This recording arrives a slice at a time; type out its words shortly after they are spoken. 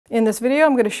In this video,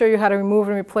 I'm going to show you how to remove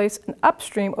and replace an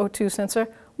Upstream O2 sensor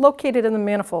located in the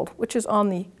manifold, which is on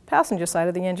the passenger side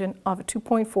of the engine of a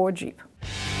 2.4 Jeep.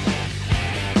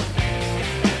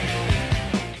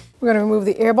 We're going to remove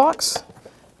the air box.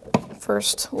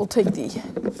 First, we'll take the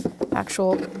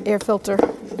actual air filter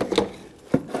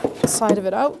side of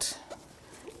it out,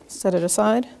 set it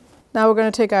aside. Now we're going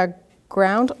to take our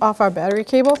ground off our battery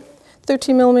cable,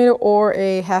 13mm or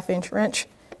a 1/2" wrench,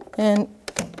 and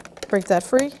break that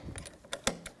free.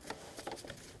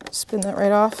 Spin that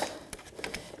right off.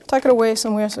 Tuck it away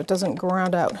somewhere so it doesn't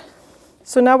ground out.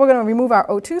 So now we're going to remove our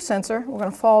O2 sensor. We're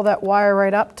going to follow that wire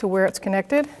right up to where it's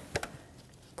connected.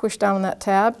 Push down on that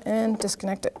tab and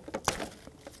disconnect it.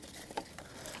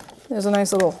 There's a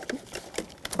nice little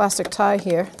plastic tie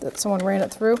here that someone ran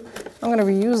it through. I'm going to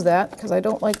reuse that because I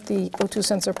don't like the O2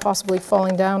 sensor possibly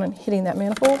falling down and hitting that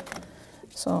manifold.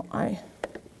 So I'm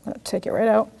going to take it right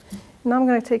out. Now I'm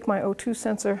going to take my O2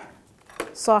 sensor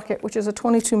socket, which is a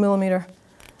 22mm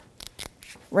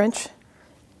wrench.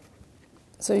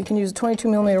 So you can use a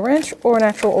 22mm wrench or an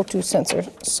actual O2 sensor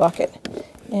socket.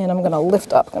 And I'm going to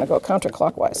lift up. I'm going to go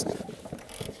counterclockwise.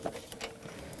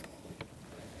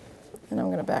 And I'm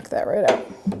going to back that right out.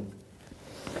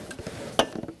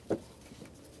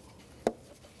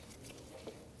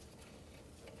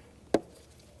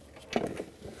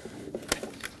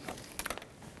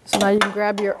 So now you can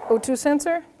grab your O2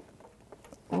 sensor,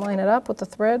 line it up with the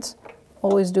threads.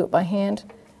 Always do it by hand.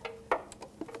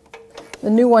 The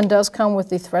new one does come with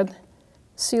the thread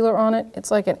sealer on it. It's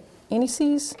like an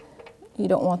anti-seize. You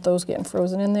don't want those getting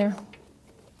frozen in there.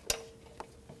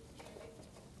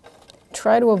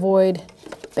 Try to avoid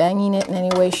banging it in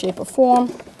any way, shape, or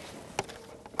form.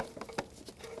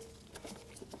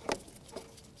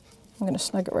 I'm going to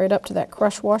snug it right up to that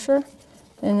crush washer,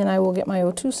 and then I will get my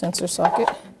O2 sensor socket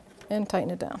and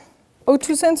tighten it down.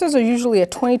 O2 sensors are usually a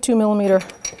 22mm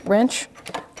wrench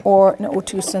or an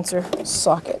O2 sensor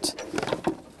socket.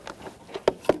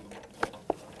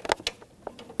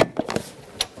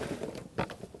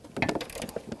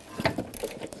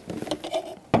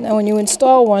 Now when you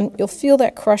install one, you'll feel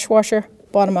that crush washer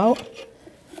bottom out.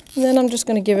 And then I'm just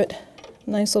going to give it a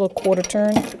nice little quarter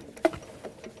turn.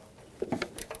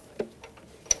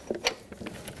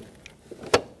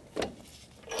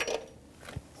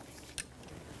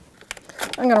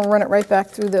 I'm going to run it right back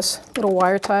through this little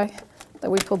wire tie that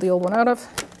we pulled the old one out of.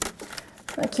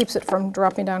 That keeps it from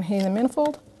dropping down hitting the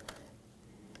manifold.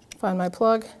 Find my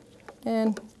plug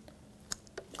and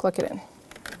click it in.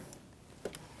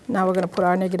 Now we're going to put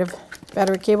our negative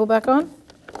battery cable back on.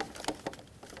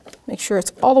 Make sure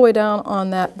it's all the way down on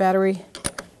that battery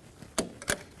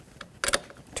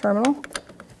terminal.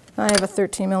 I have a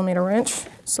 13mm wrench,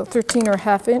 so 13 or a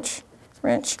 1/2"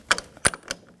 wrench.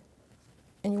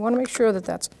 And you want to make sure that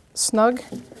that's snug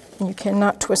and you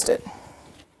cannot twist it.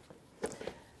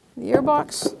 The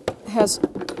airbox has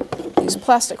these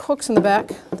plastic hooks in the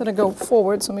back that go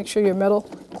forward, so make sure your metal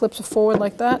clips are forward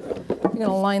like that. You're going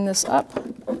to line this up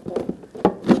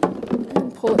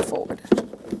and pull it forward.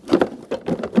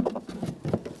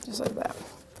 Just like that.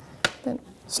 Then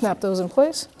snap those in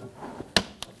place.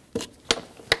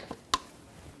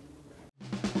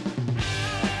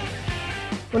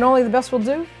 When only the best will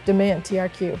do, demand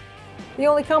TRQ. The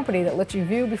only company that lets you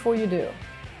view before you do.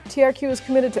 TRQ is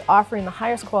committed to offering the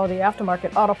highest quality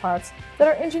aftermarket auto parts that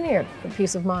are engineered for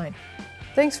peace of mind.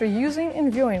 Thanks for using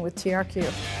and viewing with TRQ.